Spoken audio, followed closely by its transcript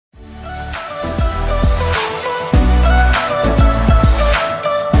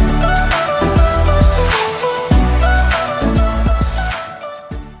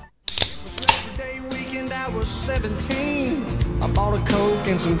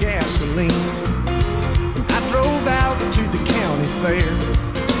gasoline. I drove out to the county fair.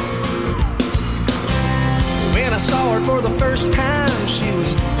 When I saw her for the first time, she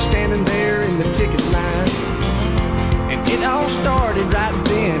was standing there in the ticket line. And it all started right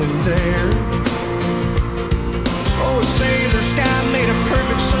then and there. Oh, a sailor sky made a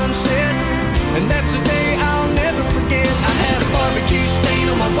perfect sunset, and that's a day I'll never forget. I had a barbecue stain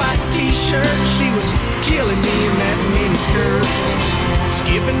on my white t-shirt. She was killing me in that mini skirt,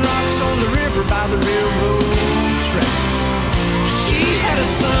 skipping rocks on the river by the railroad tracks. She had a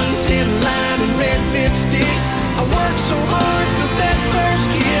suntan line and red lipstick. I worked so hard for that first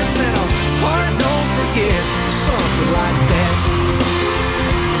kiss, and a heart don't forget, something like that.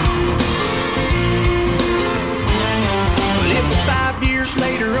 Well, it was 5 years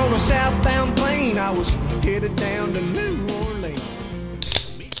later on a southbound plane. I was headed down to New Orleans.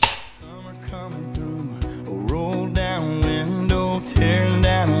 Summer coming through, a roll down window, tearing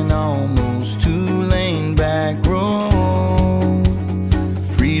down an almost two-lane back road.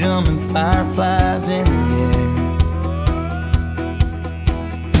 Freedom and fireflies in the air.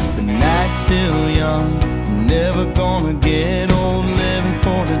 The night's still young, never gonna get old. Living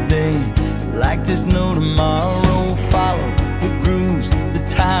for today, like there's no tomorrow. Follow the grooves, the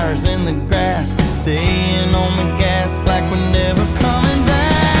tires in the grass, staying on the gas like we're never coming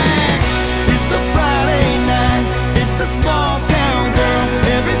back. It's a Friday night, it's a small town, girl.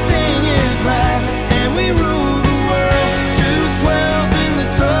 Everything is right, and we rule the world. 212s in the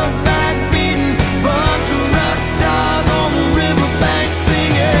truck, back beating, bunch of rock stars on the riverbank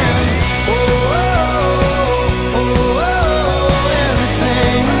singing. Oh, oh, oh, oh,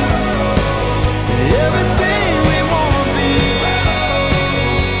 everything, everything we wanna be.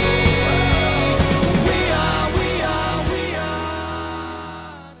 We are, we are, we are.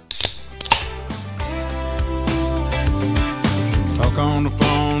 Talk on the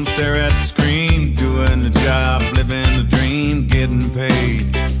phone, stare at the screen, doing the job, living the dream, getting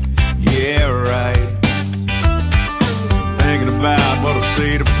paid. Yeah, right. Thinking about what I'll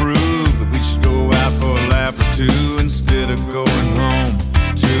say to prove that we should go out for a laugh or two instead of going home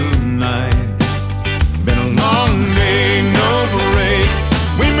tonight. Been a long day, no break.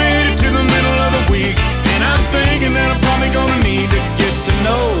 We made it to the middle of the week, and I'm thinking that I'm probably gonna need to get to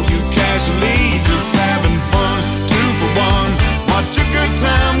know you casually. Just having fun, 2 for 1. Watch a good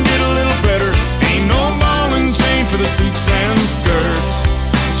time get a little better. Ain't no ball and chain for the suits and skirts.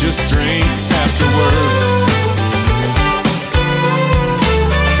 Just drinks after work.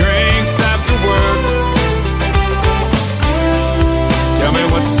 Drinks after work. Tell me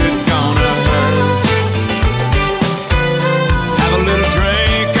what's it gonna hurt. Have a little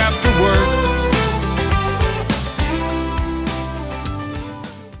drink after work.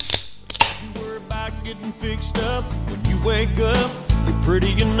 You worry about getting fixed up. When you wake up, you're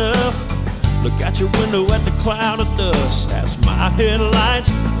pretty enough. Look out your window at the cloud of dust. That's my headlights,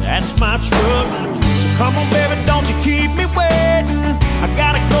 that's my truck. So come on, baby, don't you keep me waiting. I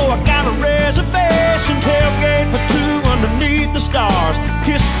gotta go, I got a reservation. Tailgate for 2 underneath the stars.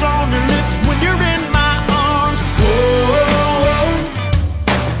 Kiss on your lips when you're in my arms. Whoa,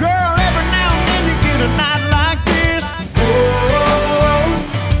 girl, every now and then you get a night like this. Whoa,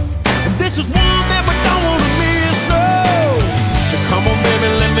 and this is one that we don't wanna miss, no. So come on, baby,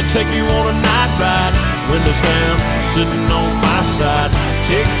 let me take you on a night ride. Windows down, sitting on my side.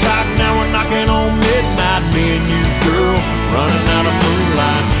 Tick-tock, now we're knocking on midnight. Me and you, girl, running out of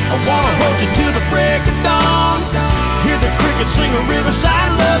moonlight. I wanna hold you till the break of dawn. Hear the crickets sing a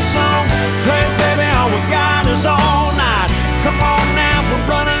riverside love song. Hey, baby, all we got is all night. Come on now, we're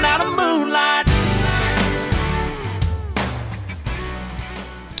running out of moonlight.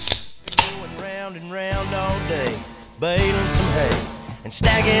 Going round and round all day, baling some hay and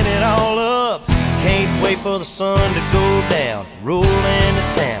stacking it all up. Can't wait for the sun to go down. Roll into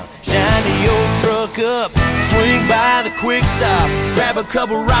town, shine the old truck up, swing by the quick stop, grab a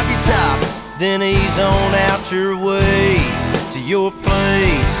couple Rocky Tops, then ease on out your way to your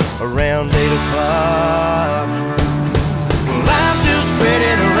place around 8 o'clock. Well, I'm just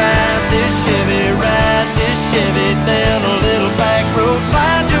ready to ride this Chevy down a little back road.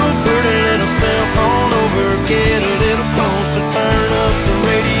 Slide your pretty little cell phone over, get a little closer, turn up the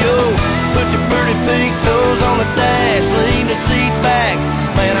radio. Put your pretty pink toes on the dash, lean the seat back.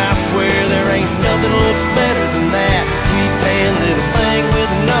 Man, I swear there ain't nothing looks better than that sweet tan little thing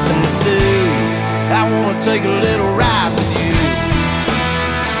with nothing to do. I wanna take a little ride with you.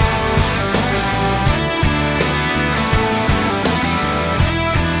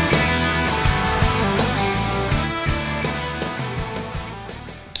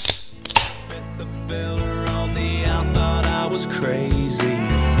 The fella on the out thought I was crazy.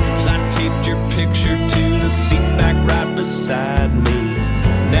 taped your picture to the seat back right beside me.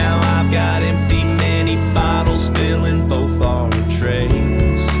 Now I've got empty mini bottles filling both our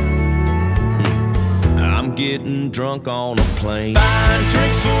trays. I'm getting drunk on a plane. Buying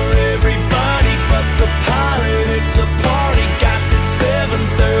drinks for everybody but the pilot. It's a party. Got this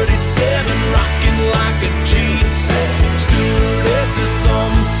 737 rocking like a G6. Stewardess is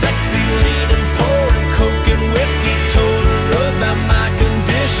some sexy leaning, pouring coke and whiskey. Told her about my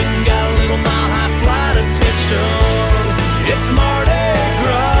condition. Got a little mile high flight attention. It's Mardi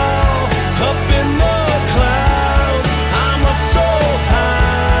Gras up in the clouds. I'm up so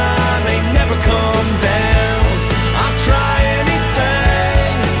high they never come down. I'll try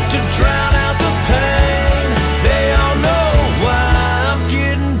anything to drown out the pain. They all know why I'm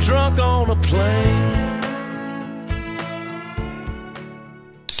getting drunk on a plane.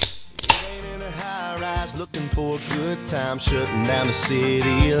 Ain't in a high rise looking for a good time, shutting down the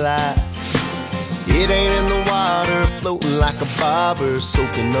city lights. It ain't in the water floating like a bobber,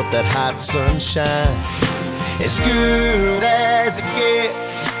 soaking up that hot sunshine. As good as it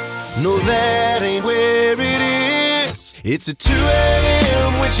gets, no, that ain't where it is. It's at 2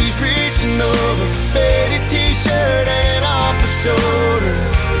 a.m. when she's reaching over, faded t-shirt and off her shoulder.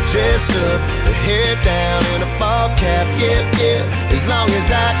 Dress up, her hair down in a ball cap, yeah, yeah. As long as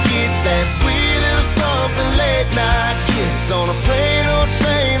I get that sweet little something late night kiss on a plane or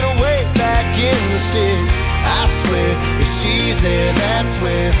train away back in the sticks. I swear, if she's there, that's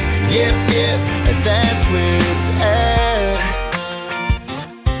where, yep, yep, and that's where it's at.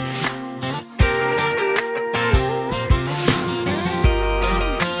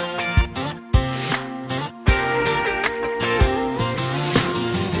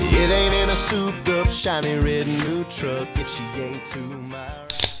 It ain't in a souped up, shiny red new truck if she ain't to my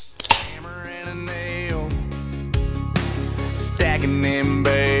hammer and a nail, stacking them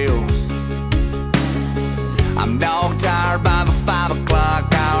bales. I'm dog tired by the 5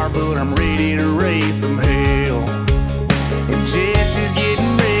 o'clock hour, but I'm ready to raise some hell. And Jesse's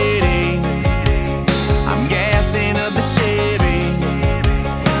getting ready, I'm gassing up the Chevy.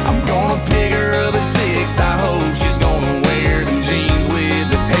 I'm gonna pick her up at 6, I hope she's gonna wear them jeans with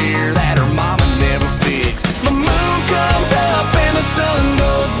the tear that her mama never fixed. The moon comes up and the sun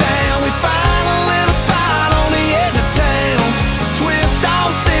goes down. We find a little spot on the edge of town. Twist off,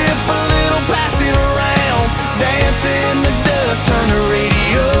 sip a little, pass it around. Dance in the dust, turn the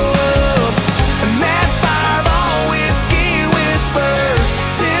radio up. And that fireball whiskey whispers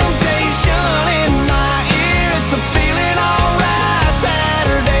temptation in my ear. It's a feeling alright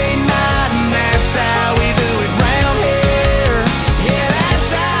Saturday night, and that's how we do it round here. Yeah, that's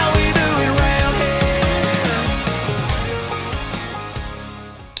how we do it round here.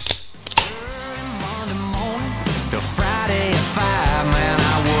 Monday morning to Friday at 5, man,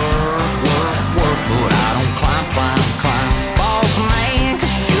 I work, but I don't climb. Boss man could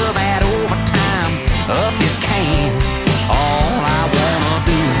shove that overtime up his can. All I wanna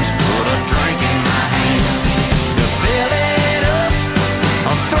do is put a drink in my hand. To fill it up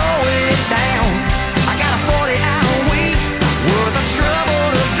or throw it down, I got a 40-hour week worth of trouble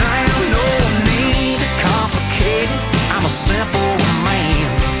to drown. No need to complicate it, I'm a simple man.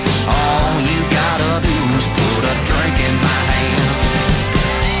 All you gotta do is put a drink in my hand.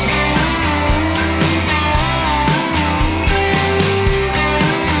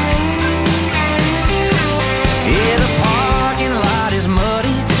 Yeah, the parking lot is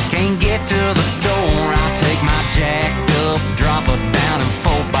muddy, can't get to the door. I'll take my jacked up, drop her down in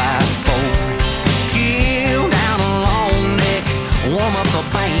 4x4. Chill down a long neck, warm up the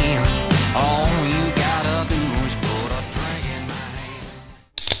band. All you gotta do is put a drink in my hand.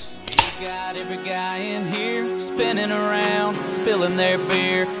 You got every guy in here spinning around, spilling their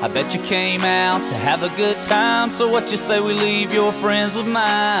beer. I bet you came out to have a good time, so what you say we leave your friends with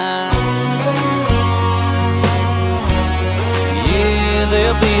mine? Yeah,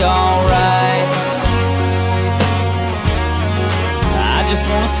 they'll be alright. I just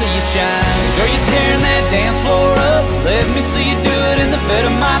wanna see you shine. Girl, you're tearing that dance floor up. Let me see you do it in the bed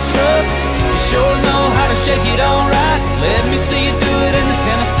of my truck. You sure know how to shake it alright. Let me see you do it in the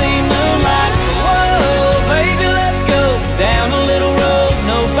Tennessee moonlight. Whoa, baby, let's go down a little road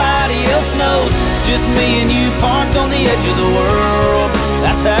nobody else knows. Just me and you parked on the edge of the world.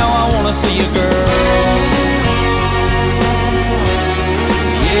 That's how I wanna see you, girl.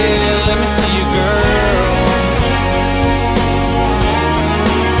 Yeah, let me see you, girl.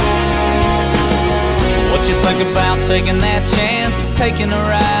 What you think about taking that chance? Taking a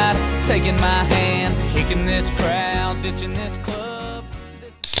ride, taking my hand, kicking this crowd, ditching this club.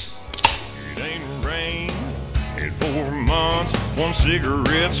 It ain't rained in 4 months. One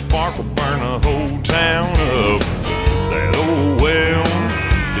cigarette spark will burn the whole town up. That old well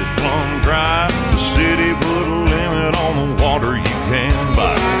is plumb dry. The city put a limit on the water you can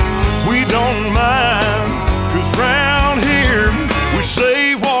buy. We don't mind, 'cause round here we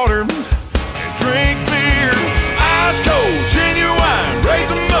save water and drink beer. Ice cold, genuine, raise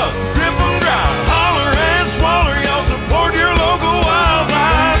them up, grip them dry. Holler and swaller, y'all support your local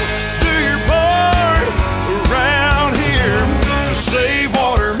wildlife. Do your part around here to save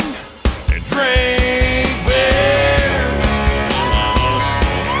water and drink beer.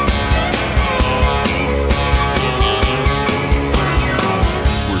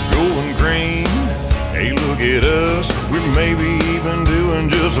 We're going green, hey look at us. We're maybe even doing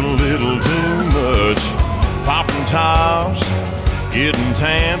just a little too much. Popping tops, getting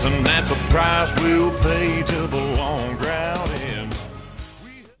tans, and that's a price we'll pay till the long drought ends.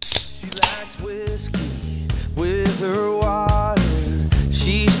 She likes whiskey with her water.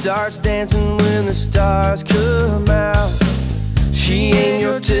 She starts dancing when the stars come out. She ain't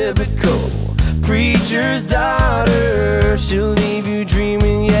your typical preacher's daughter. She'll leave you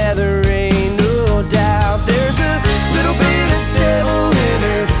dreaming, yeah, there ain't no doubt. There's a little bit of devil in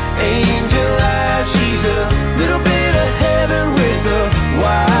her angel eyes. She's a little bit of heaven with a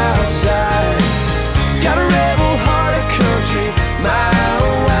wild side. Got a rebel heart of country, mile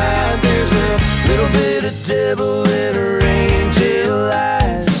wide. There's a little bit of devil in her angel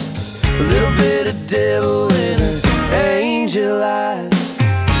eyes. A little bit of devil in her angel eyes.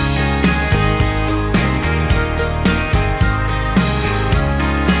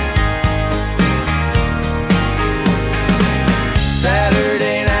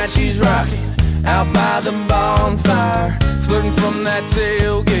 Saturday night she's rocking out by the bonfire, flirting from that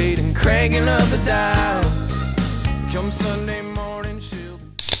tailgate and cranking up the dial. Come Sunday morning she'll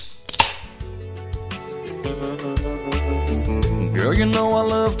Girl, you know I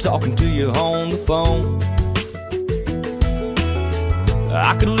love talking to you on the phone.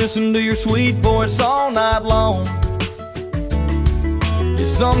 I could listen to your sweet voice all night long. Yeah,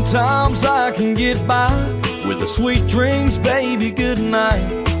 sometimes I can get by with the sweet dreams, baby, good night.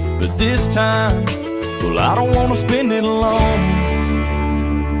 But this time, well, I don't wanna spend it alone.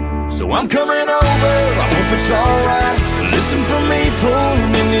 So I'm coming over, I hope it's alright. Listen for me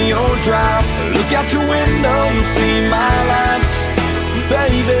pulling into your drive. Look out your window, you'll see my lights.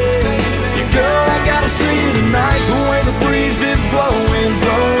 Baby, yeah, girl, I gotta see you tonight. The way the breeze is blowing,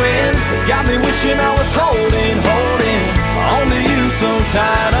 blowing, it got me wishing I was holding onto you so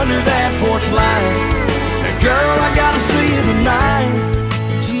tight under that porch light. And girl, I gotta see you tonight,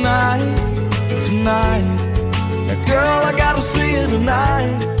 tonight, tonight. And girl, I gotta see you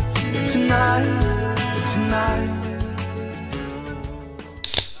tonight, tonight, tonight.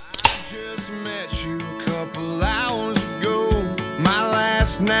 I just met you a couple hours ago, my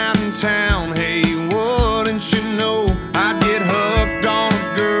last night in town. Hey, wouldn't you know I'd get hooked on a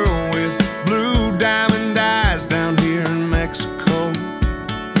girl with blue diamond eyes down here in Mexico.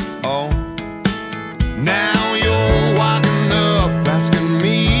 Oh, now you're walking up asking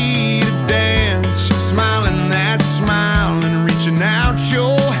me to dance, smiling that smile and reaching out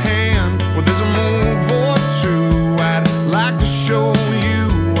your hand. Well, there's a move or two I'd like to show you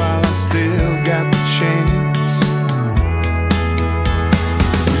while I still got the chance.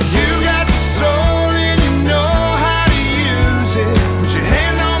 You got the soul and you know how to use it. Put your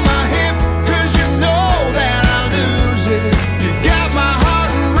hand on my hip, 'cause you know that I'll lose it. You got my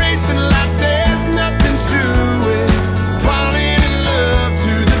heart racing like there's nothing to it. Falling in love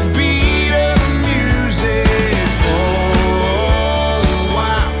to the beat of the music. Oh,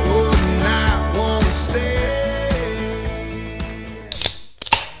 why wouldn't I wanna stay?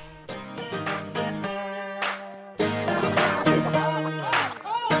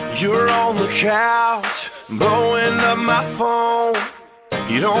 You're on the couch, blowing up my phone.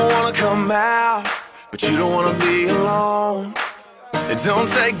 You don't wanna come out, but you don't wanna be alone. It don't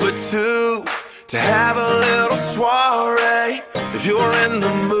take but two to have a little soiree. If you're in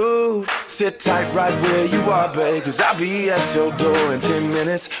the mood, sit tight right where you are, babe, 'cause I'll be at your door in 10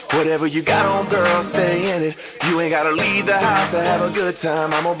 minutes. Whatever you got on, girl, stay in it. You ain't gotta leave the house to have a good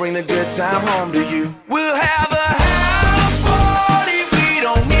time. I'm gonna bring the good time home to you. We'll have a house party, we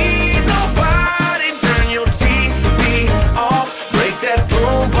don't need nobody. Turn your TV off, break that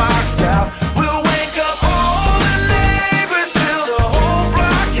boombox out. We'll wake up all the neighbors till the whole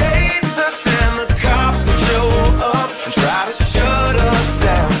block hates us, and the cops will show up and try to shut us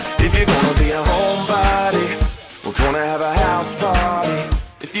down. If you're gonna be a homebody, we're gonna have a house party.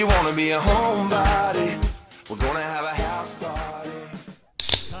 If you wanna be a homebody, we're gonna have a house party.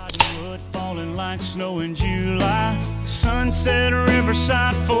 Cottonwood falling like snow in July.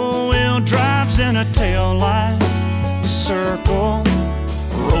 oversight four-wheel drives in a tail light circle.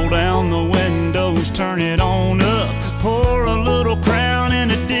 Roll down the windows, turn it on up, pour a little Crown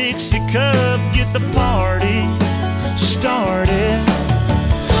in a Dixie cup, get the party started.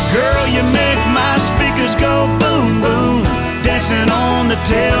 Girl, you make my speakers go boom, boom, dancing on the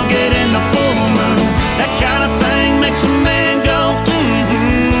tailgate in the full moon. That kind of thing makes a man go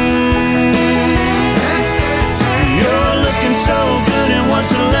You're looking so good in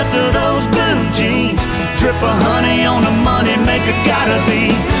what's left of those blue jeans. Drip of honey on the money maker, gotta be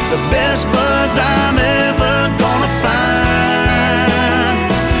the best buzz I'm ever gonna find.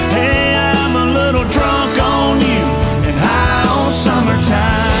 Hey, I'm a little drunk on you and high on summertime.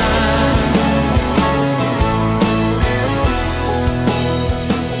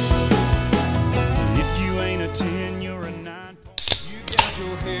 If you ain't a 10, you're a 9. You got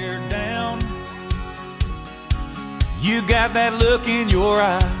your hair down, you got that look in your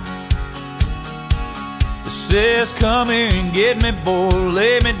eye that says, come here and get me, boy,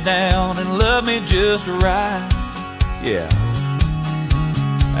 lay me down and love me just right. Yeah,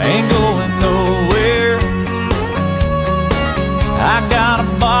 I ain't going nowhere, I got a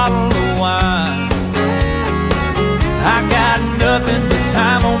bottle of wine, I got nothing but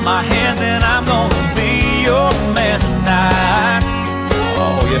time on my hands, and I'm gonna be your man tonight.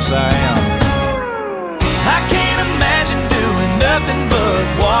 Oh, yes I am. I can't imagine doing nothing but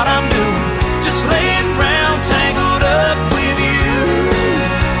what I'm doing, just laying around tangled up with you.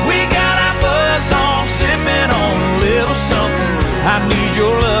 We got our buzz on, sipping on a little something. I need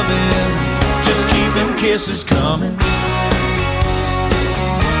your loving, just keep them kisses coming.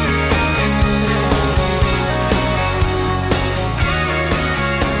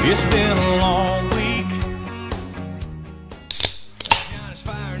 It's been a long week. Johnny's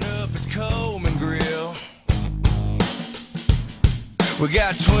firing up his Coleman grill. We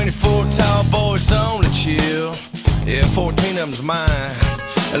got 24 tall boys on the chill. Yeah, 14 of them's mine.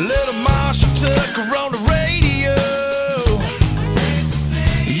 A little Marshall Tucker on the radio.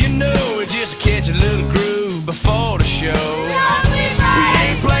 You know, we just catch a little groove before the show. We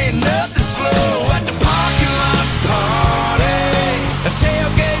ain't playing nothing slow at the parking lot party. A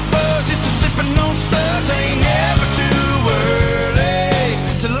tailgate buzz, just a sipping on suds. Ain't never too early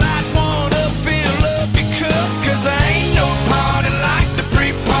to light one up, fill up your cup. Cause I ain't no party like the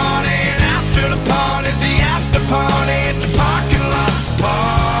pre-party and after the party, the after party at the parking lot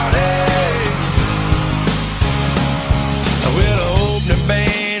party. Well, the opening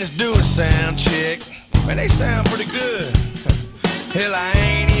band is doing sound check. Man, they sound pretty good. Hell, I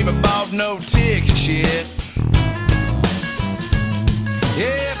ain't even bought no tickets yet.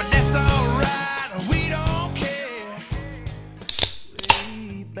 Yeah, but that's alright, we don't care.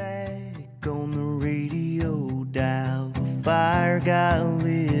 Way back on the radio dial, the fire got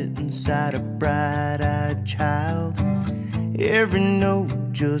lit inside a bright-eyed child. Every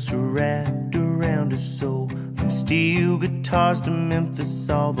note just wrapped around his soul, from steel guitars to Memphis,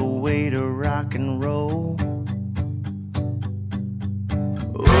 all the way to rock and roll.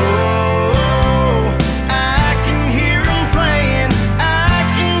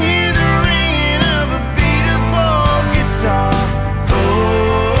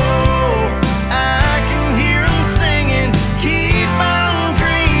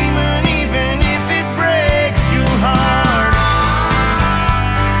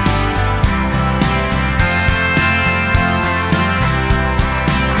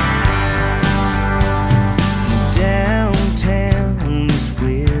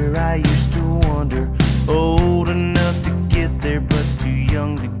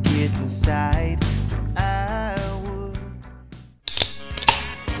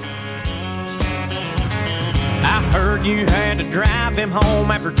 You had to drive him home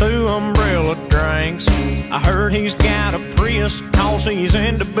after 2 umbrella drinks. I heard he's got a Prius cause he's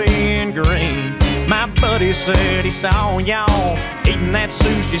into being green. My buddy said he saw y'all eating that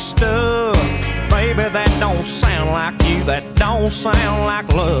sushi stuff. Baby, that don't sound like you, that don't sound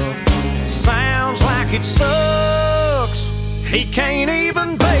like love. It sounds like it sucks. He can't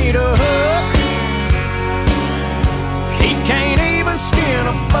even bait a hook, he can't even skin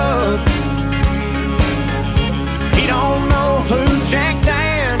a bug. He don't know who Jack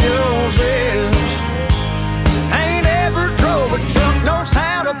Daniels is, ain't ever drove a truck, knows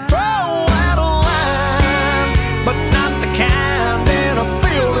how to throw out a line, but not the kind in a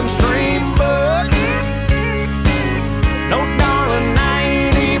field and stream book. No, darling, I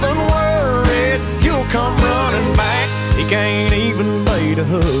ain't even worried, you'll come running back. He can't even bait a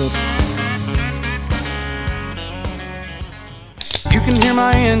hook. You can hear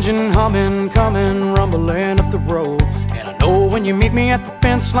my engine humming, coming, rumbling up the road. And I know Oh, when you meet me at the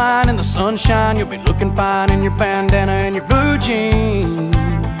fence line in the sunshine, you'll be looking fine in your bandana and your blue jeans.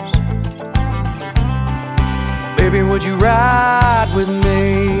 Baby, would you ride with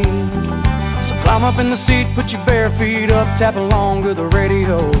me? So climb up in the seat, put your bare feet up, tap along to the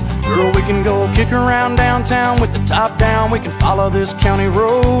radio. Girl, we can go kick around downtown with the top down. We can follow this county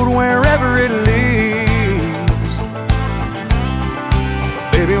road wherever it leads.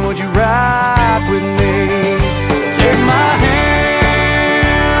 Baby, would you ride with me? Take my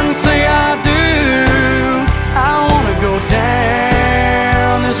hand, say I do. I wanna go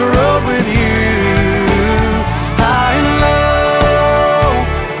down this road with you. High and low,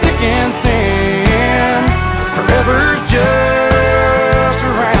 thick and thin, forever's just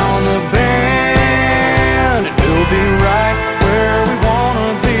around the bend, and we'll be right where we wanna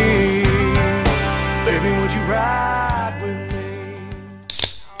be. Baby, would you ride with me?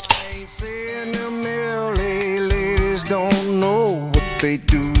 I ain't saying them LA ladies don't know what they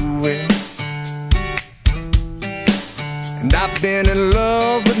doing, and I've been in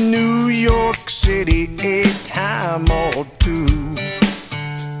love with New York City a time or two.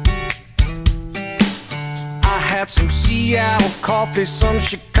 I had some Seattle coffee, some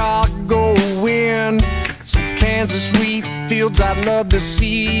Chicago wind, some Kansas wheat fields I'd love to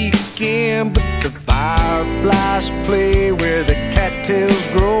see again. But the fireflies play where the cattails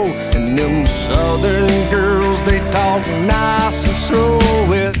grow, and them southern girls, they talk nice and slow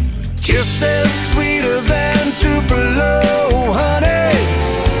with kisses sweeter than Tupelo, honey.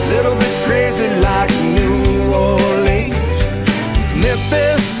 Little bit crazy like New Orleans,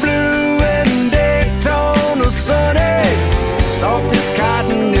 Memphis blue and Daytona sunny, soft as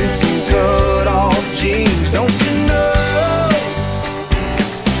cotton in some cut-off jeans. Don't you know,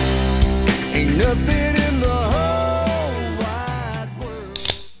 ain't nothing in the whole wide world.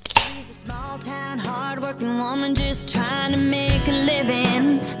 She's a small-town, hard-working woman just trying to make a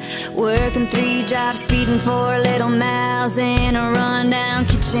living, working 3 jobs, feeding 4 little mouths in a run-down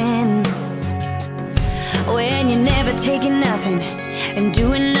kitchen. When you're never taking nothing and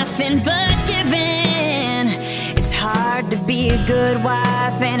doing nothing but giving, it's hard to be a good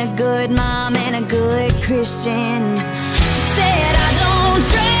wife and a good mom and a good Christian. She said, I don't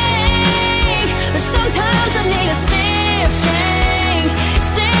drink, but sometimes I need a stiff drink,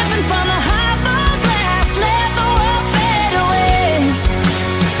 sipping from a highball glass, let the world fade away.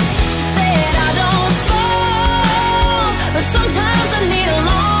 She said, I don't smoke, but sometimes I need a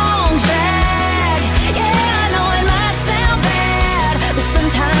long drag. Yeah, I know it might sound bad, but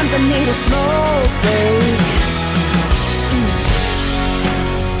sometimes I need a smoke break.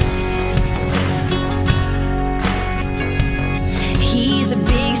 He's a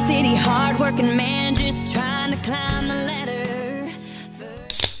big city, hard-working man just trying to climb the ladder.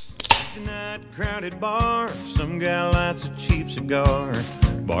 Tonight, crowded bar, some guy lights a cheap cigar.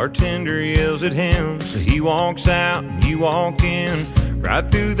 Bartender yells at him, so he walks out and you walk in. Right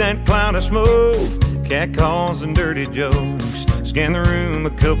through that cloud of smoke, cat calls and dirty jokes. Scan the room a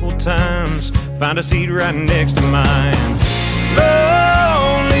couple times, find a seat right next to mine.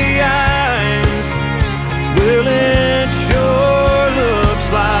 Lonely eyes, well it sure looks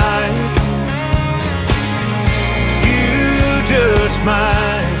like you just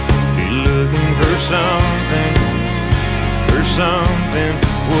might be looking for something,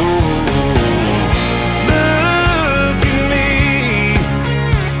 whoa. Look at me,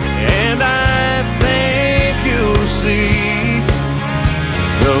 and I think you'll see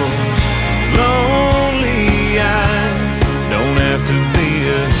those lonely eyes don't have to be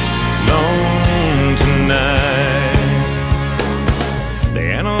alone tonight. They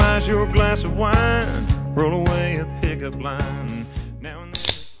analyze your glass of wine, roll away a pickup line. Now and then,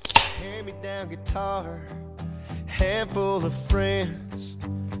 Hand-me-down guitar, handful of friends,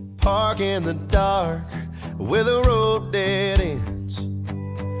 park in the dark where the road dead ends,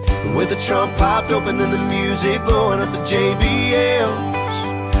 with the trunk popped open and the music blowing up the JBLs,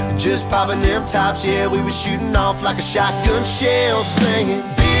 just popping them tops. Yeah, we were shooting off like a shotgun shell, singing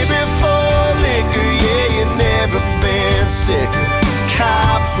baby for liquor. Yeah, you never been sicker.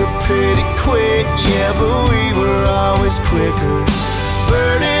 Cops were pretty quick, yeah, but we were always quicker.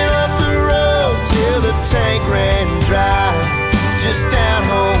 Burning up the road till the tank ran dry. Just down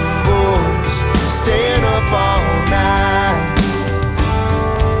home boys, staying up all night.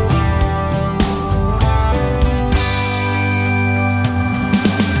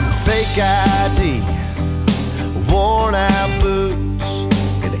 Fake ID, worn out boots,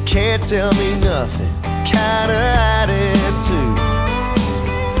 and they can't tell me nothing kind of attitude.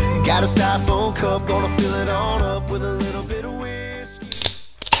 Got a styrofoam cup, gonna fill it on up with a little bit of whiskey.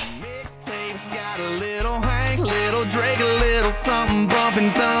 Mixtapes got a little Hank, little Drake, a little little something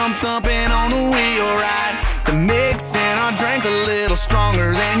bumping, thumping on the wheel, right? The mix in our drink's a little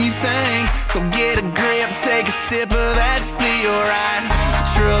stronger than you think, so get a grip, take a sip of that feel, right?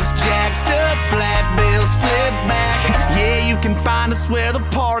 Trucks jacked up, flat bills flip back. Yeah, you can find us where the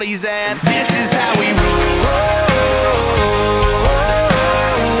party's at. This is how we roll.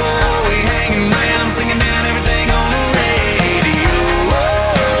 We hanging around, singing down everything on the radio.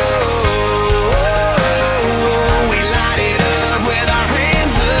 We light it up with our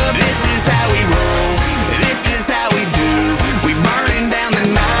hands up. This is how we roll. This is how we do. We burning down the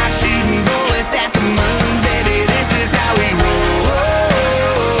night, shooting bullets at the moon, baby. This is how we roll.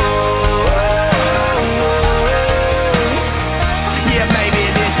 Yeah, baby,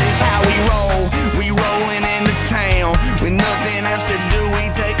 this is how we roll. We rolling into town with nothing else to do. We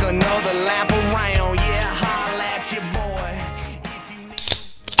take another lap around. Yeah, holla at your boy if you need.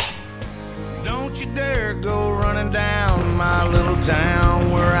 Don't you dare go running down my little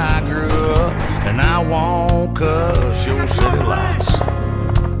town where I grew up, and I won't cuss your city lights.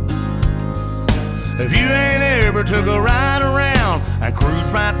 If you ain't ever took a ride around and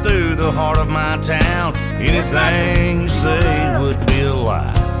cruise right through the heart of my town, anything you say would be a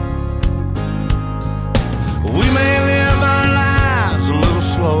lie. We may live our lives a little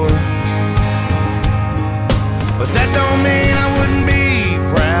slower, but that don't mean I wouldn't be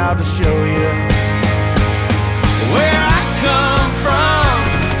proud to show you where I come from.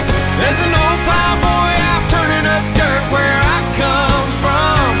 There's an old plowboy out turning up dirt where I come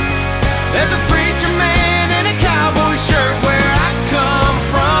from. There's a preacher man in a cowboy shirt where I come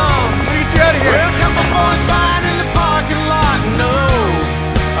from. Get you out of here. Well, a couple boys fight in the parking lot. No,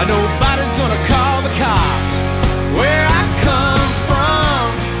 nobody's gonna call the cops where I come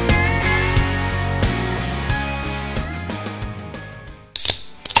from.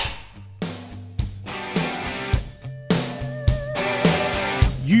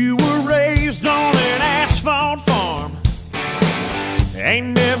 You were raised on an asphalt farm,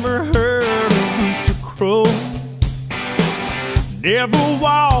 ain't never heard a rooster crow, never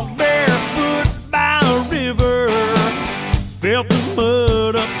walked barefoot by a river, felt the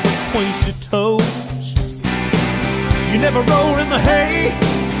mud up between your toes. You never rolled in the hay,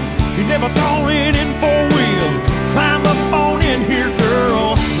 you never thrown it in four-wheel. Climb up on in here,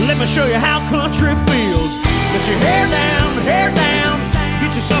 girl, let me show you how country feels. Get your hair down,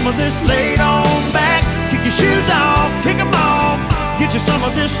 get you some of this laid on back. Kick your shoes off, kick them off, get you some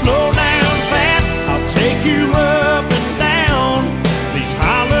of this slow down fast. I'll take you up and down these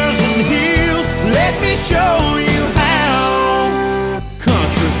hollers and hills. Let me show you how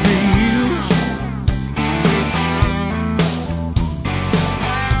country feels.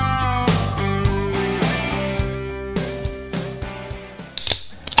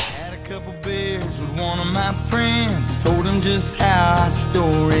 Had a couple beers with one of my friends, told him just how our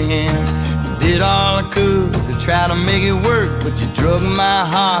story ends. Did all I could to try to make it work, but you drug my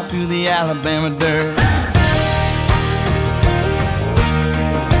heart through the Alabama dirt.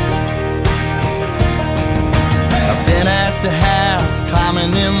 I've been at the house,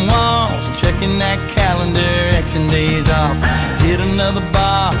 climbing them walls, checking that calendar, Xing days off. Hit another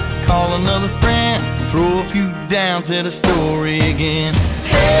bar, call another friend, throw a few down, tell the story again.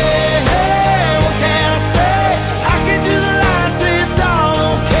 Hey, hey, what can I say? I get you the line, say it's all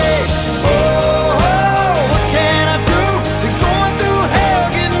okay. Oh, oh, what can I do? Been going through hell,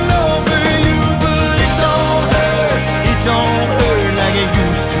 getting over you, but it don't hurt like it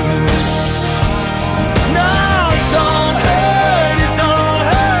used to. No, it don't hurt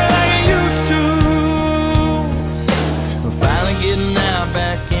like it used to. We're finally getting out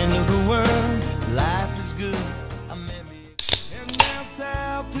back into the world. Life is good. I may be. Heading down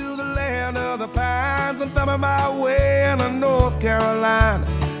south to the land of the pines. I'm thumbing my way into North Carolina,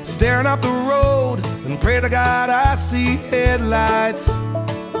 staring up the road and pray to God I see headlights.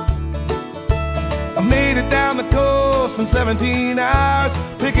 I made it down the coast in 17 hours,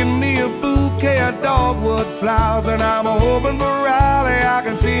 picking me a bouquet of dogwood flowers, and I'm hoping for Raleigh I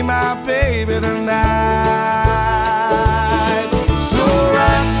can see my baby tonight. So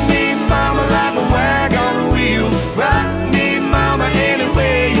rock me, mama, like a wagon wheel. Rock me, mama, any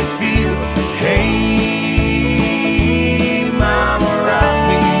way you feel. Hey, mama, rock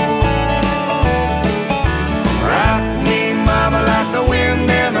me. Rock me, mama, like the wind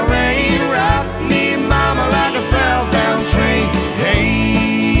and the rain. Rock me, mama, like a southbound train. Hey,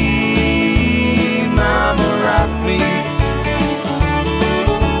 mama, rock me.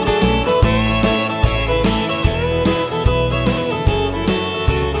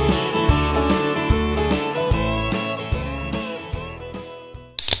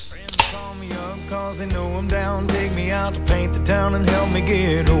 help me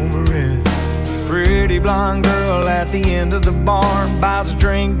get over it. Pretty blonde girl at the end of the bar buys a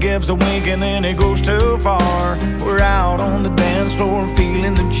drink, gives a wink, and then it goes too far. We're out on the dance floor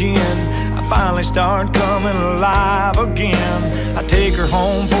feeling the gin. I finally start coming alive again. I take her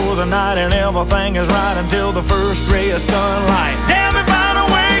home for the night and everything is right until the first ray of sunlight. Damn if I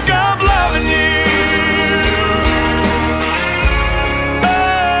don't wake up loving you.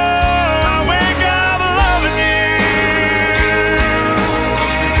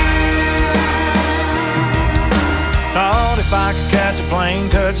 Thought if I could catch a plane,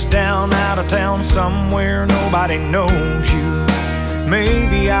 touchdown out of town somewhere nobody knows you,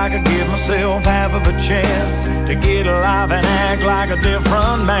 maybe I could give myself half of a chance to get alive and act like a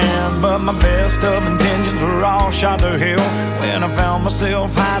different man. But my best of intentions were all shot to hell when I found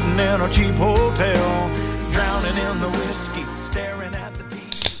myself hiding in a cheap hotel, drowning in the whiskey, staring at the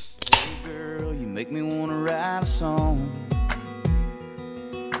TV. Hey girl, you make me wanna write a song,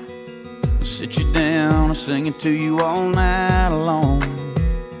 sit you down and sing it to you all night long.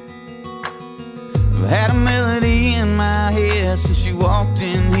 I've had a melody in my head since you walked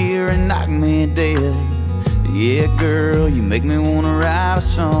in here and knocked me dead. Yeah, girl, you make me wanna write a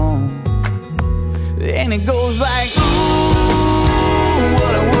song, and it goes like, ooh,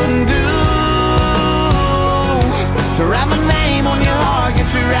 what I wouldn't do to write my name on your heart,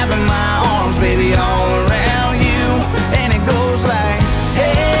 get you wrapping my arms, baby, all around you. And it goes like,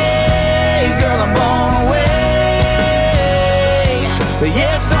 hey, girl, I'm blown away. But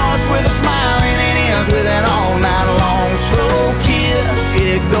yeah, it starts with a smile and it ends with an all night long slow kiss.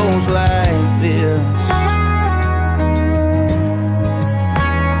 It goes like this.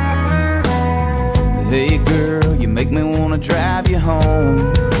 Hey girl, you make me wanna drive you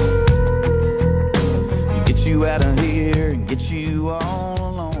home, get you out of here and get you all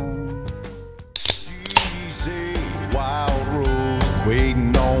alone. Easy, wild rose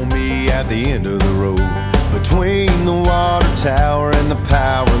waiting on me at the end of the road, between the water tower and the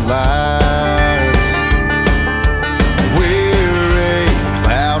power lines. We're a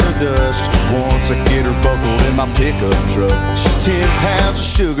cloud of dust once I get her buckled in my pickup truck. She's 10 pounds of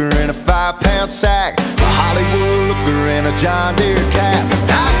sugar in a 5-pound sack, a Hollywood looker and a John Deere cap.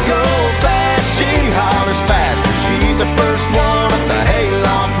 I go fast, she hollers faster. She's the first one up the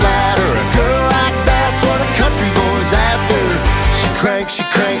hayloft ladder. A girl like that's what a country boy's after. She cranks, she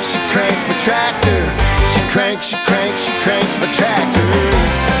cranks, she cranks my tractor. She cranks, she cranks, she cranks my tractor.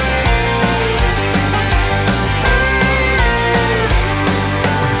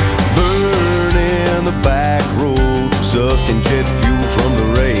 Burning the back roads, sucking jet fuel from the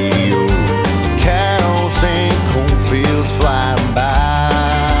radio. Cows and cornfields flying by.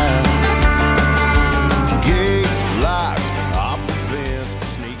 Gates locked, up the fence,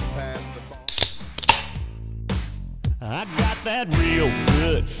 sneak past the bar. I got that real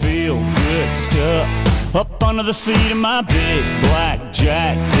good, feel good stuff up under the seat of my big black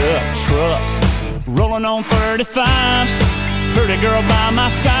jacked up truck, rolling on 35s, pretty girl by my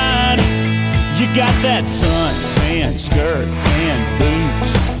side. You got that suntan skirt and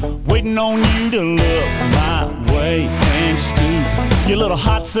boots, waiting on you to look my way and scoop your little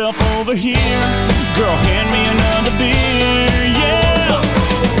hot self over here. Girl, hand me another beer, yeah.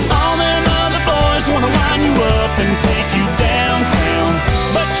 All them other boys wanna line you up and take you downtown,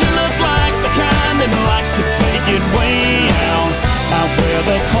 but you look like the kind that likes to take it way out, out where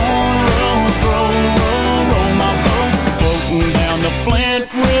the cornrows roll, roll, roll my boat, floating down the Flint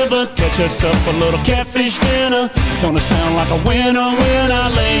River. Catch us up a little catfish dinner. Gonna sound like a winner when I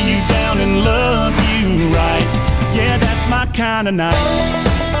lay you down and love you right. Yeah, that's my kind of night.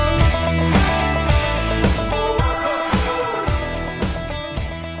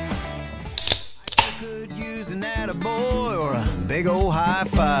 Attaboy or a big old high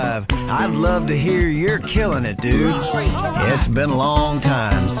five. I'd love to hear you're killing it, dude. It's been a long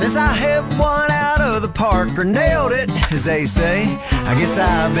time since I hit one out of the park or nailed it, as they say. I guess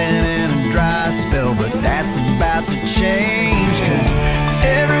I've been in a dry spell, but that's about to change, 'cause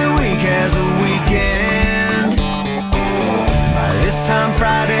every week has a weekend. By this time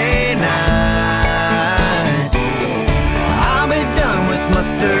Friday night, I'll be done with my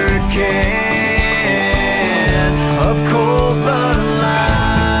third can of cold Bud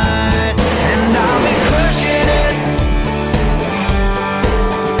Light, and I'll be crushing it.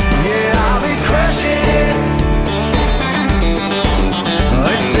 Yeah, I'll be crushing it.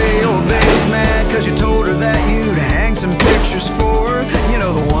 Let's say your baby's mad 'cause you told her that you'd hang some pictures for her.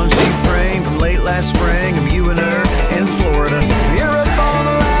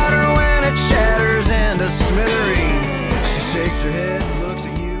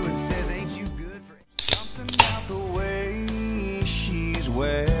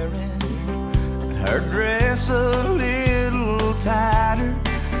 wearing, her dress a little tighter,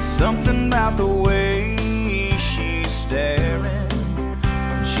 something about the way she's staring.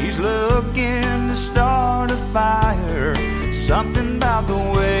 She's looking to start a fire, something about the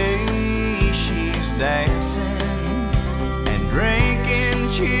way she's dancing and drinking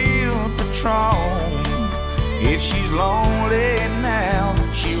chilled Patron. If she's lonely now,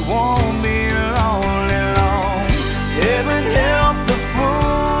 she won't be lonely long. Heaven help the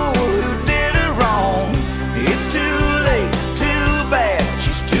fool who did her wrong. It's too late, too bad,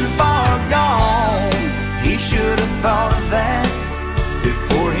 she's too far gone. He should have thought of that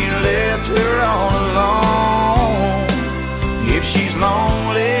before he left her all alone. If she's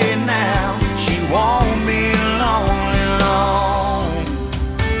lonely now, she won't be lonely long.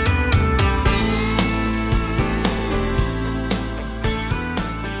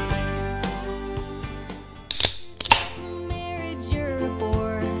 Marriage, you're a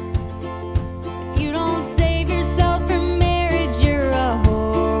bore. If you don't save yourself from marriage, you're a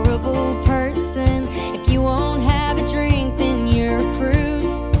horrible person. If you won't have a drink, then you're a prude.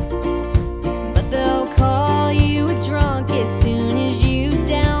 But they'll call you a drunk as soon as you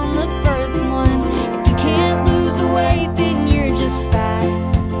down the first one. If you can't lose the weight, then you're just fat.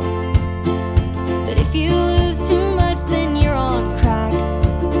 But if you lose too much, then you're on crack.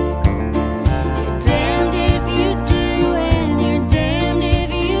 You're damned if you do, and you're damned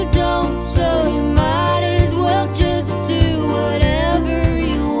if you don't. So you might as well just do whatever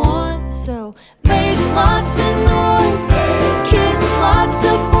you want. So make lots of noise, kiss lots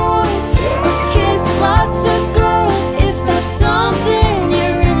of boys, or kiss lots of girls if that's something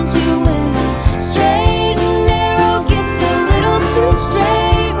you're into. When the straight and narrow gets a little too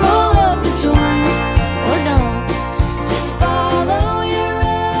straight, roll up the joint or don't. Just follow your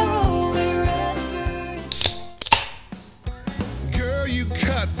arrow wherever it's. Girl, you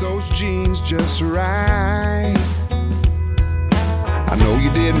cut those jeans just right. I know you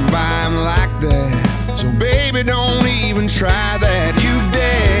didn't buy them like that, so baby, don't even try that. You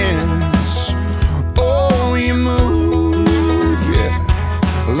dance, oh, you move, yeah,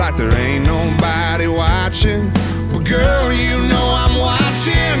 like there ain't nobody watching. But girl, you know I'm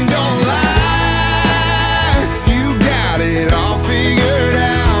watching, don't lie. You got it all figured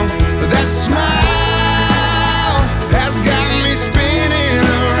out. That smile has got me spinning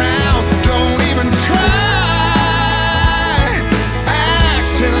around. Don't even try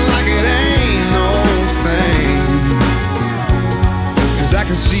acting like it ain't no thing, 'cause I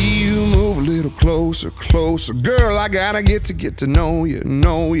can see you move a little closer, closer. Girl, I gotta get to know you,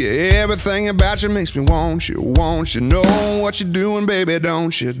 know you. Everything about you makes me want you, want you. Know what you're doing, baby,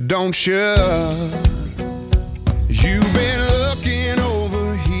 don't you, don't you? You've been looking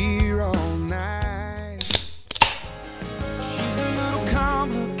over here all night. She's a little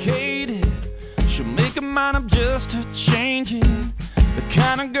complicated. She'll make her mind up just to change it. The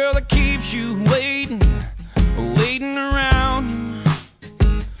kind of girl that keeps you waiting, waiting around.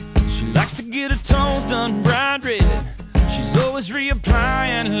 She likes to get her toes done bright red. She's always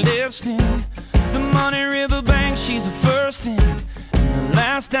reapplying lipstick. The Money River Bank, she's the first in and the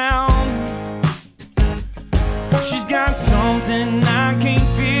last down. She's got something I can't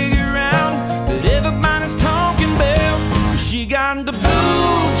figure out that everybody's talking about. She got the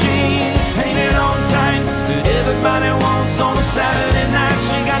blue jeans painted on tight that everybody wants on a Saturday night.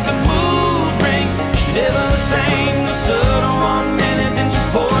 She got the mood ring, she never the same. The sun on 1 minute, then she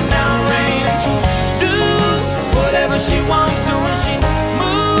pouring down rain. And she do whatever she wants, so when she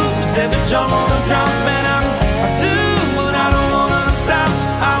moves, every jaw on a drop. And I do what I don't want her to stop.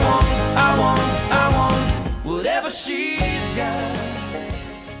 I want whatever she's got.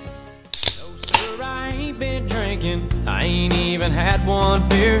 No sir, I ain't been drinking, I ain't even had one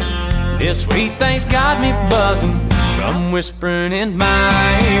beer. This sweet thing's got me buzzing from whispering in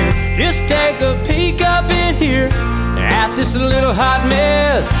my ear. Just take a peek up in here at this little hot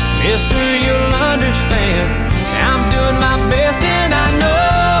mess. Mister, you'll understand I'm doing my best, and I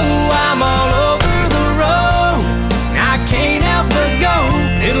know I'm all over the road. I can't help but go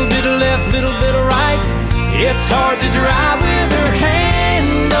little bit of left, little bit of right. It's hard to drive with her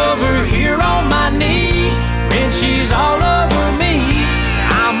hand over here on my knee when she's all over me.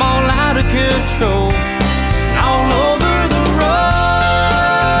 I'm all out of control, all over the road.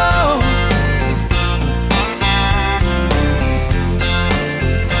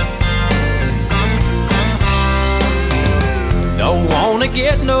 Don't wanna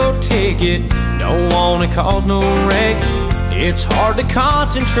get no ticket, don't wanna cause no wreck. It's hard to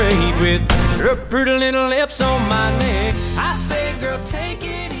concentrate with her pretty little lips on my neck. I say, girl, take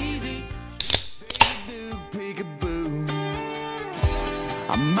it easy. Peekaboo,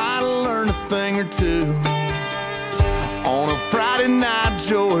 I might have learned a thing or two on a Friday night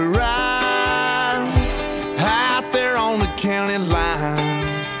joyride out there on the county line,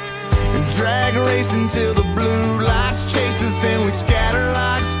 and drag racing till the blue lights chase us and we scatter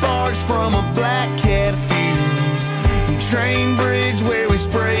like sparks from a black cat fuse. Train bridge where we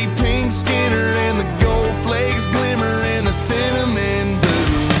spray pink Skinner and the gold flakes glimmer in the cinnamon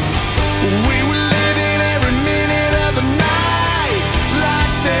blues. We were living every minute of the night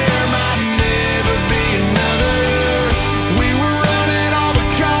like there might never be another. We were running all the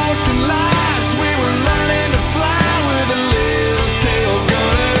caution lights. We were learning to fly with a little tail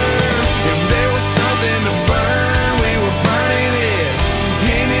gunner. If there was something to burn, we were burning it.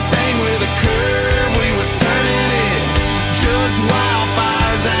 Anything with a curve, we were turning it. Just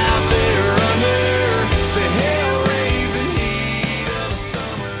wildfires out there under the hell-raising heat of the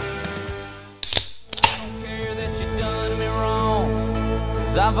summer. I don't care that you done me wrong,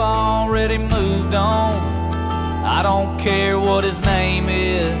 'cause I've already moved on. I don't care what his name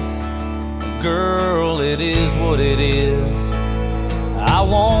is, girl, it is what it is. I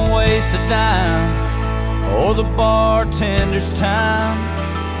won't waste a dime or the bartender's time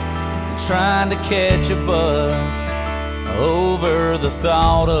trying to catch a buzz over the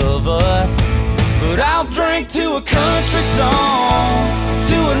thought of us. But I'll drink to a country song,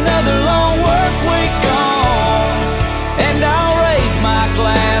 to another long work week gone, and I'll raise my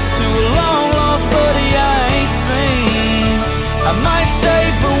glass to a long lost buddy I ain't seen. I might stay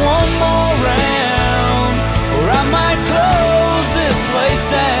for one more round, or I might close this place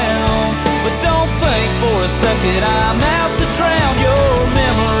down. But don't think for a second I'm out to drown your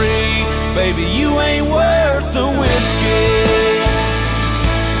memory. Baby, you ain't worth the whiskey.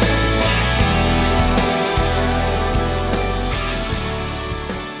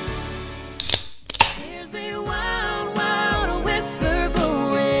 There's a wild, wild whisper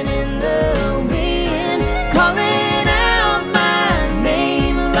blowing in the wind, calling out my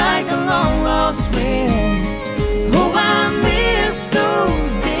name like a long lost friend. Oh, I miss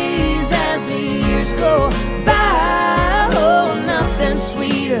those days as the years go by. Oh, nothing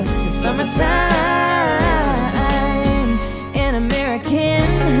sweeter than summertime and American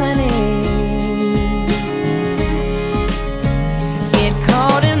honey. Get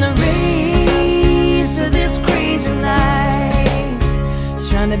caught in the race of this crazy life,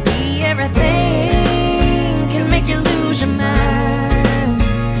 trying to be everything can make you lose your mind.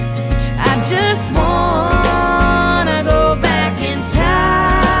 I just wanna go back in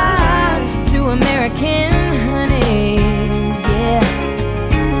time to American honey, yeah.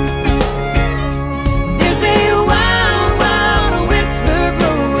 There's a wild, wild whisper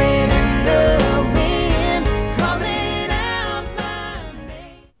blowing in the wind, calling out my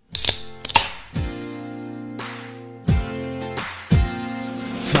name.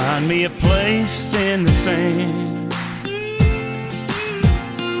 Find me a place in the sand,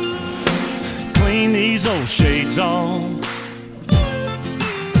 clean these old shades off.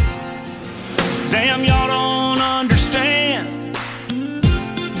 Damn, y'all don't understand.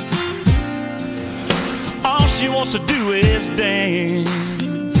 All she wants to do is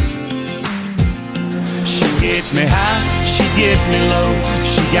dance. She get me high, she get me low.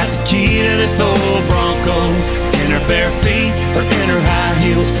 She got the key to this old Bronco. In her bare feet or in her high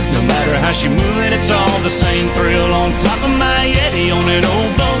heels, no matter how she moving, it's all the same thrill. On top of my Yeti on an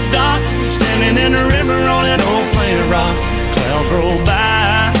old boat dock, standing in the river on that old flat rock. Clouds roll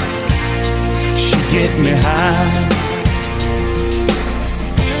by, she get me high.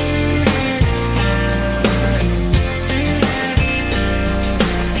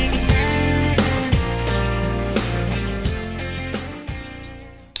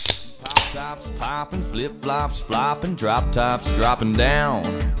 Tops popping, flip-flops flopping, drop tops dropping down.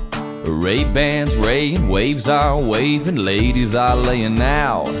 Ray-Bans raying, waves are waving, ladies are laying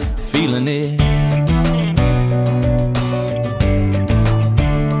out, feeling it.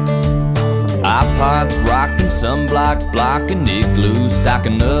 iPods rocking, sunblock blocking, igloos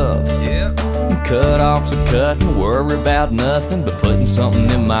stocking up. Cut-offs are cutting, worry about nothing but putting something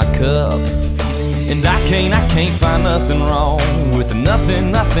in my cup. And I can't find nothing wrong with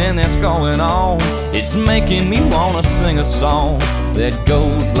nothing that's going on. It's making me wanna sing a song that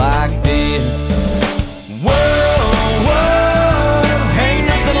goes like this. Whoa, whoa, ain't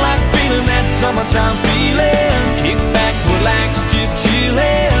nothing like feeling that summertime feeling. Kick back, relax, just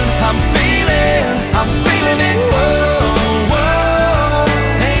chillin'. I'm feeling it. Whoa, whoa,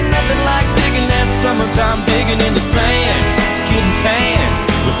 ain't nothing like digging that summertime, digging in the sand, getting tan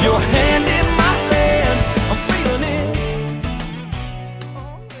with your hand in my hand. I'm feeling it.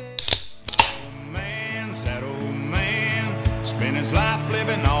 Man's that old man, spend his life life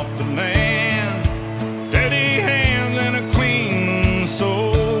living off the land. Dirty hands and a clean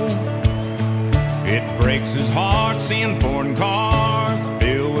soul. It breaks his heart seeing foreign cars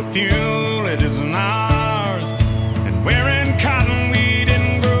filled with fuel it isn't ours, and wearing cotton we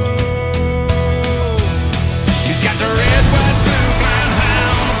didn't grow. He's got the red, white, blue flying high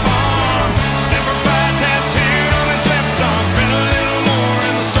on the farm, Semper Fi tattooed on his left arm. Spent a little more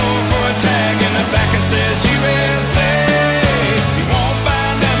in the store for a tag in the back that says USA. He won't buy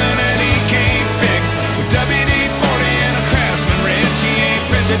nothing that he can't fix. With WD-40 and a Craftsman wrench, he ain't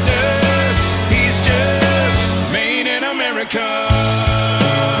prejudiced. He's just made in America.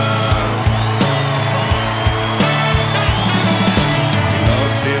 He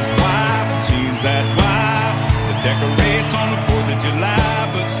loves his wife and she's that wife that decorates on the 4th of July,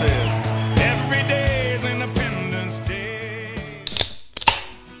 but says every day is Independence Day.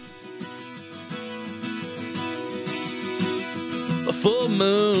 A full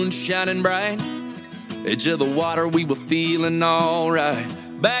moon shining bright, edge of the water, we were feeling alright.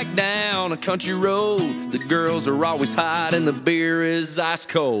 Back down a country road, the girls are always hot and the beer is ice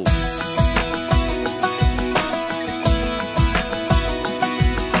cold.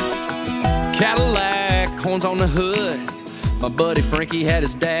 Cadillac, horns on the hood, my buddy Frankie had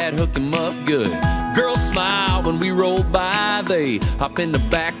his dad hook him up good. Girls smile when we roll by, they hop in the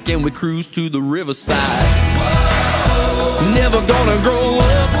back and we cruise to the riverside. Whoa. Never gonna grow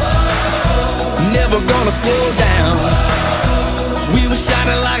up, whoa. Never gonna slow down. We were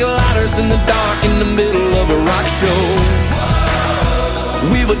shining like lighters in the dark in the middle of a rock show.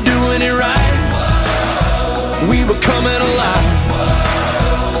 We were doing it right. We were coming alive.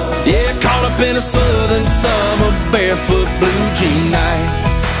 Yeah, caught up in a southern summer, barefoot blue jean night.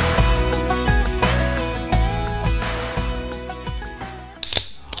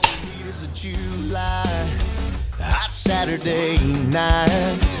 Years of July, hot Saturday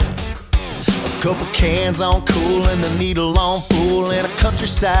night. A couple cans on cool and the needle on full in a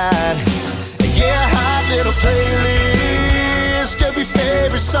countryside. Yeah, hot little playlist of your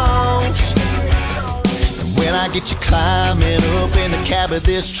favorite songs. And when I get you climbing up in the cab of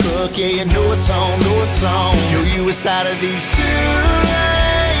this truck, yeah, you know it's on, know it's on. Show you a side of these two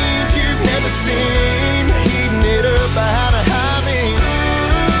lanes you've never seen. Heating it up behind a high beam.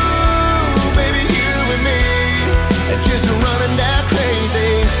 Ooh, baby, you and me, just running down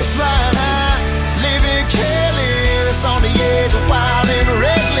crazy, flying high. Careless on the edge of wild and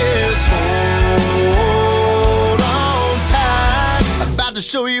reckless. Hold on tight, I'm about to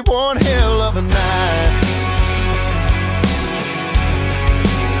show you one hell of a night.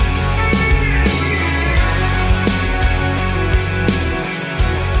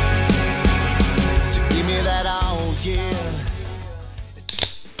 So give me that all, yeah.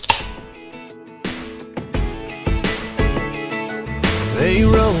 They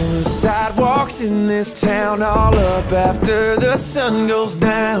roll the sidewalks in this town all up after the sun goes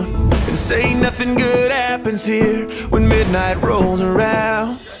down, and say nothing good happens here when midnight rolls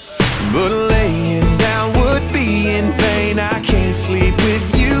around. But laying down would be in vain. I can't sleep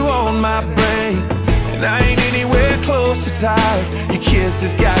with you on my brain, and I ain't anywhere close to tired. Your kiss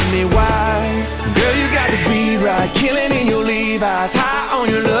has got me wired. Girl, you got the beat right, killing in your Levi's. High on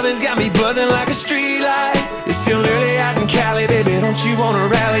your love has got me buzzing like a street light. It's still early out in Cali, baby, don't you wanna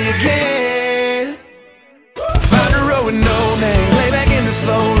rally again? Find a road with no name, lay back in the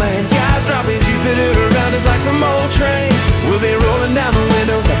slow lane. Skies dropping, Jupiter around us like some old train. We'll be rolling down the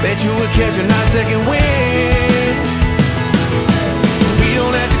windows, I bet you would catch a nice second wind. We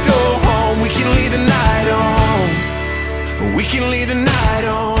don't have to go home, we can leave the night on. We can leave the night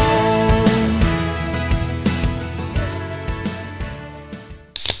on.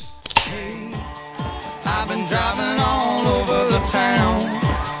 I've been driving all over the town,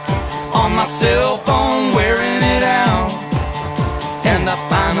 on my cell phone wearing it out, and I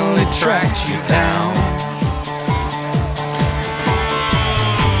finally tracked you down.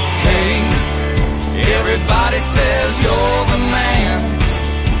 Hey, everybody says you're the man,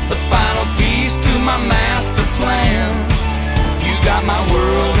 the final piece to my master plan. You got my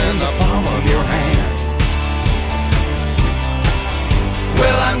world in the palm of your hand.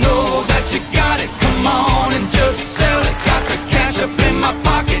 Well, I know that you got it, come on and just sell it. Got the cash up in my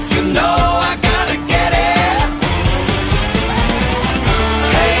pocket, you know I gotta get it.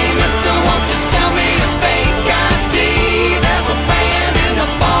 Hey, mister, won't you sell me a fake ID? There's a band in the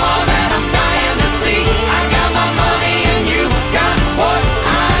bar that I'm dying to see. I got my money and you got what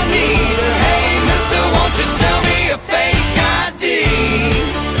I need. Hey, mister, won't you sell me a fake ID?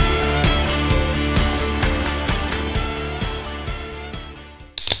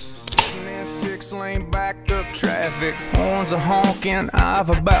 Six-lane backed up traffic, horns are honking thinking I've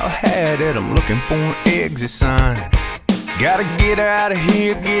about had it. I'm looking for an exit sign. Gotta get out of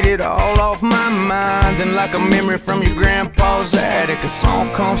here, get it all off my mind. Then like a memory from your grandpa's attic, a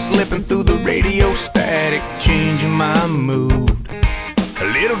song comes slipping through the radio static, changing my mood. A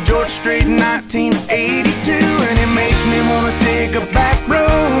little George Strait, 1982, and it makes me wanna take a back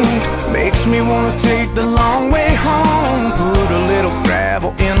road. Makes me wanna take the long way home. Put a little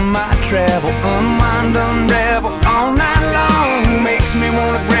gravel in my travel, unwind, unravel all night long. Makes me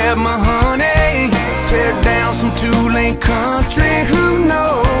wanna grab my honey, tear down some two-lane country. Who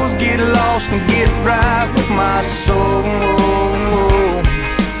knows? Get lost and get right with my soul.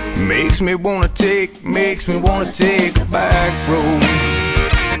 Makes me wanna take a back road.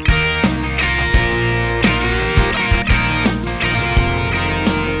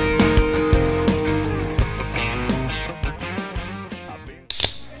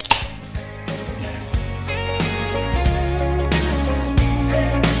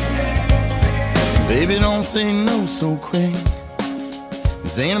 Baby, don't say no so quick.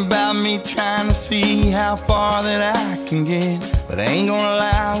 This ain't about me trying to see how far that I can get. But I ain't gonna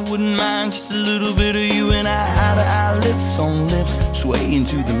lie, I wouldn't mind just a little bit of you and I, eye to eye, lips on lips, swaying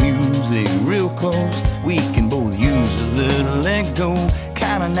to the music real close. We can both use a little let go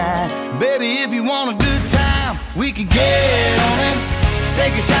kind of night. Baby, if you want a good time, we can get on it. Just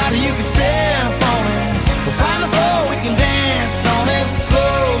take a shot and you can sip on it. We'll find the floor, we can dance on it.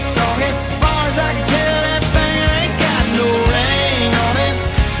 Slow song it. I can tell that thing ain't got no ring on it.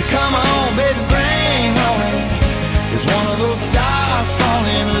 So come on, baby, bring on it. It's one of those stars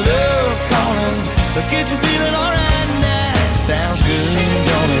calling, love calling. But get you feeling alright now. Sounds good,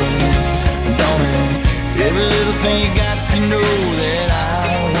 don't it? Don't it? Every little thing you got to know that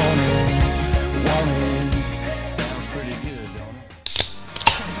I want it. Want it. Sounds pretty good, don't it?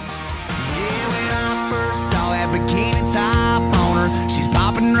 Yeah, when I first saw that bikini top on her, she's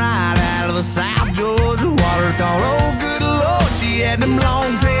popping right out of the South Georgia water. Thought, oh good Lord, she had them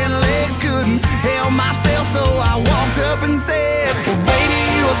long tan legs, couldn't help myself, so I walked up and said, well baby,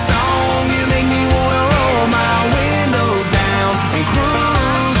 you a song, you make me wanna roll my windows down and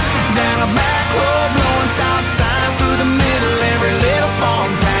cruise down a back road, blowing stop signs through the middle every little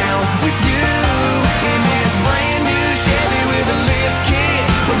farm town with you in this brand new Chevy with a lift kit.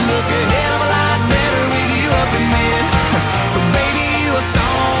 Would look a hell of a lot better with you up in it. So baby, you a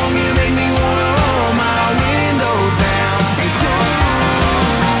song, you make me wanna roll my windows down and cruise.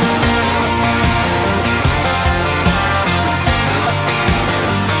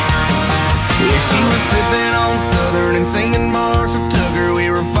 Yeah, she was sipping on Southern and singing Marshall Tucker. We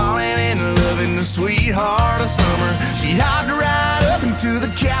were falling in love in the sweetheart of summer. She hopped right up into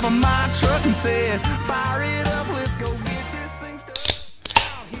the cab of my truck and said, fire it up, let's go get this thing started.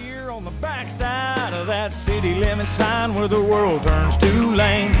 Out here on the backside of that city limit sign where the world turns two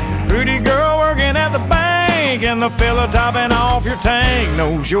lane, pretty girl working at the bank and the fella topping off your tank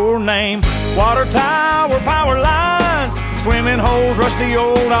knows your name. Water tower, power lines, swimming holes, rusty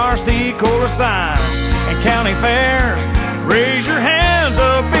old RC Cola signs, and county fairs. Raise your hands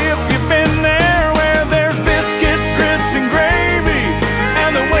up if you've been there, where there's biscuits, grits, and gravy,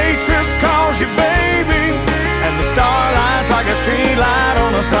 and the waitress calls you baby, and the starlight's like a street light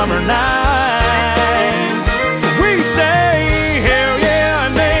on a summer night. We say hell yeah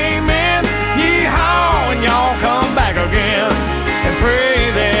and amen, yeehaw, and y'all come back again, and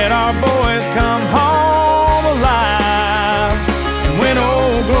pray that our boys come home alive. And when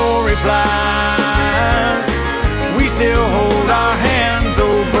old glory flies, we still hold our hands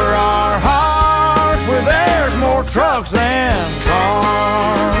over our hearts, where there's more trucks than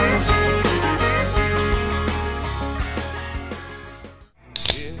cars.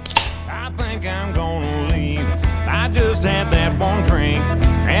 I think I'm gonna leave. I just had that one drink,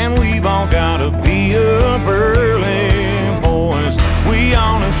 and we've all gotta be up early, boys. We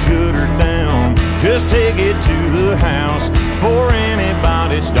ought to shut her down, just take it to the house before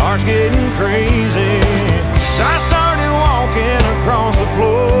anybody starts getting crazy. So I started walking across the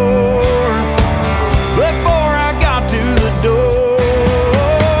floor before I got to the door.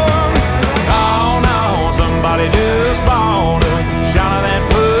 Oh no, somebody just bought a shot of that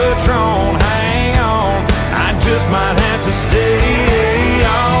Patron. Hang on, I just might have to stay.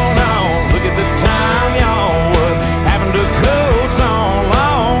 Oh no, look at the time, y'all. What happened to coats on?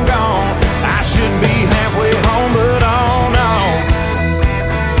 Long gone. I should be halfway home, but oh no.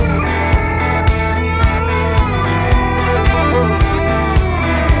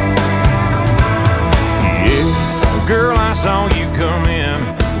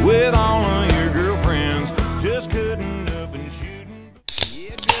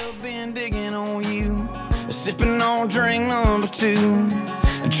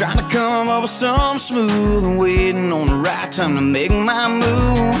 trying to come up with something smooth and waiting on the right time to make my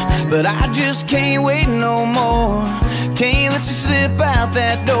move. But I just can't wait no more. Can't let you slip out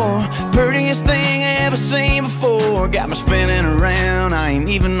that door. Prettiest thing I ever seen before. Got me spinning around, I ain't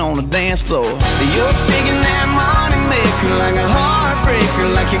even on the dance floor. You're shaking that money maker like a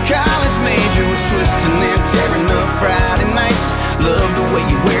heartbreaker, like your college major was twisting and tearing up Friday nights. Love the way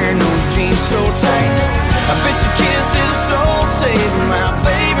you're wearing those jeans so tight. I bet your kiss is a soul saver, my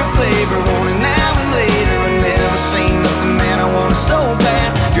favorite flavor. Want it now and later. I never seen nothing that I want so bad.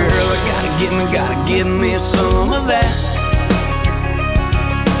 Girl, I gotta give me some of that.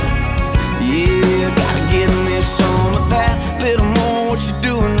 Yeah, gotta give me some of that. Little more what you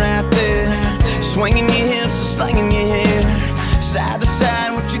doing right there. Swinging your hips, slinging your hair. Side to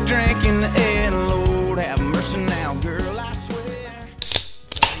side, what you drink in the air. Lord have mercy now, girl, I swear.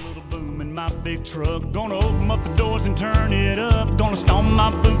 A little boom in my big truck. Gonna open up the doors and turn it up. Gonna stomp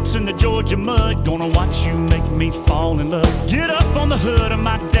my boots in the Georgia mud. Gonna watch you make me fall in love. Get up on the hood of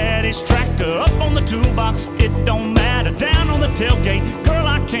my daddy's tractor. Up on the toolbox, it don't matter. Down on the tailgate, girl,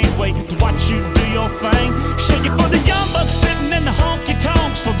 I can't wait to watch you do your thing. Shake it for the young bucks sitting in the honky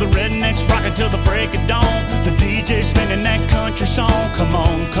tonks. For the rednecks rocking till the break of dawn. The DJ spinning that country song. Come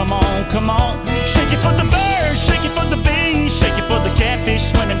on, come on, come on. Shake it for the birds, shake it for the bees. Shake it for the catfish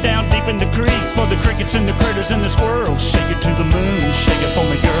swimming down deep in the creek. For the crickets and the critters and the squirrels. Shake it to the moon, shake it for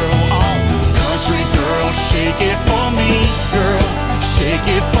me, girl. Oh, country girl, shake it for me, girl. Shake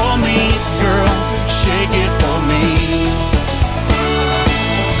it for me, girl. Shake it for me.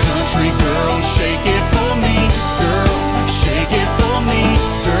 Country girl, shake it for me, girl. Shake it for me,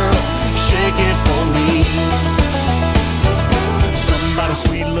 girl. Shake it for me. Somebody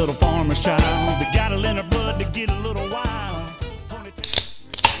sweet little farmer's child that got it in her blood to get a little wild.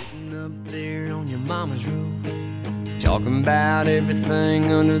 Sitting up there on your mama's roof, talking about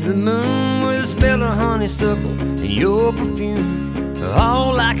everything under the moon, with a smell of honeysuckle and your perfume.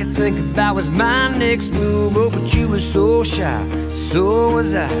 All I could think about was my next move. Oh, but you were so shy, so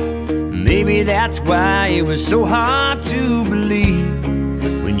was I. Maybe that's why it was so hard to believe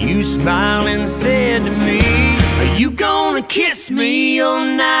when you smiled and said to me, are you gonna kiss me all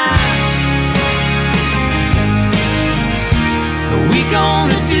night? Are we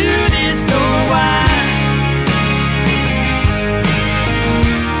gonna do this or why?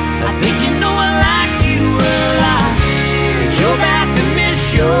 I think you know I like you a lot, but you're about to miss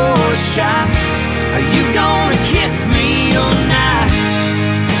your shot. Are you gonna kiss me all night?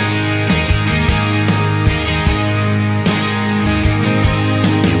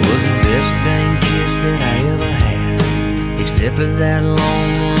 It was the best dang kiss that I ever had, except for that long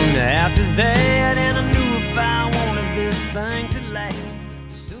one after that. And I knew if I wanted this thing to last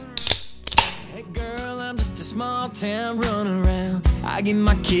sooner. Hey girl, I'm just a small town running around. I get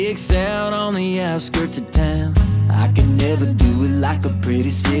my kicks out on the outskirts of town. I can never do it like a pretty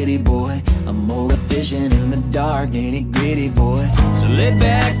city boy. I'm more efficient in the dark, nitty gritty boy. So lay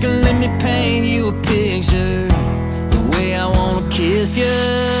back and let me paint you a picture. The way I wanna kiss you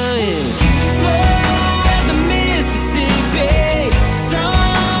is slow as a Mississippi,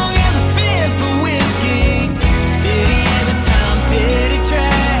 strong as a fifth of whiskey, steady as a Tom Petty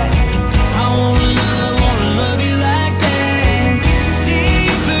track. I wanna love you like that,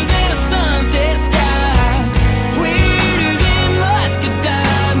 deeper than a sunset sky, sweeter than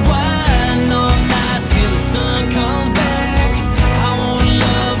muscadine wine, all night till the sun comes back. I wanna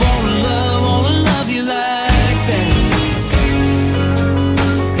love you like that.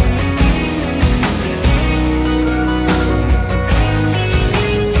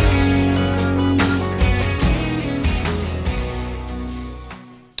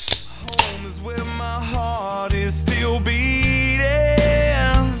 Home is where my heart is still beating,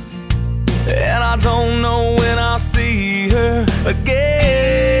 and I don't know when I'll see her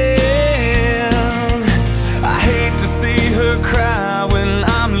again. I hate to see her cry when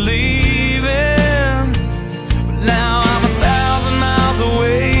I'm leaving, but now I'm 1,000 miles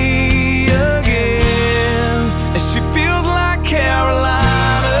away again. And she feels like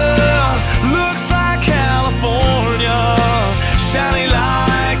Carolina, looks like California, shiny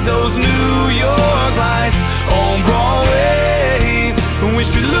like those New York lights on Broadway. And when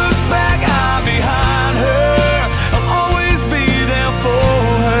she looks back, I'm behind her. I'll always be there for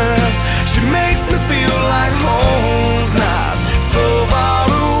her. She makes me feel like home's not so far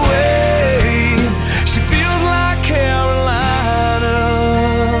away. She feels like Carolina.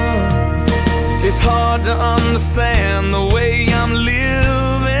 It's hard to understand the way I'm living,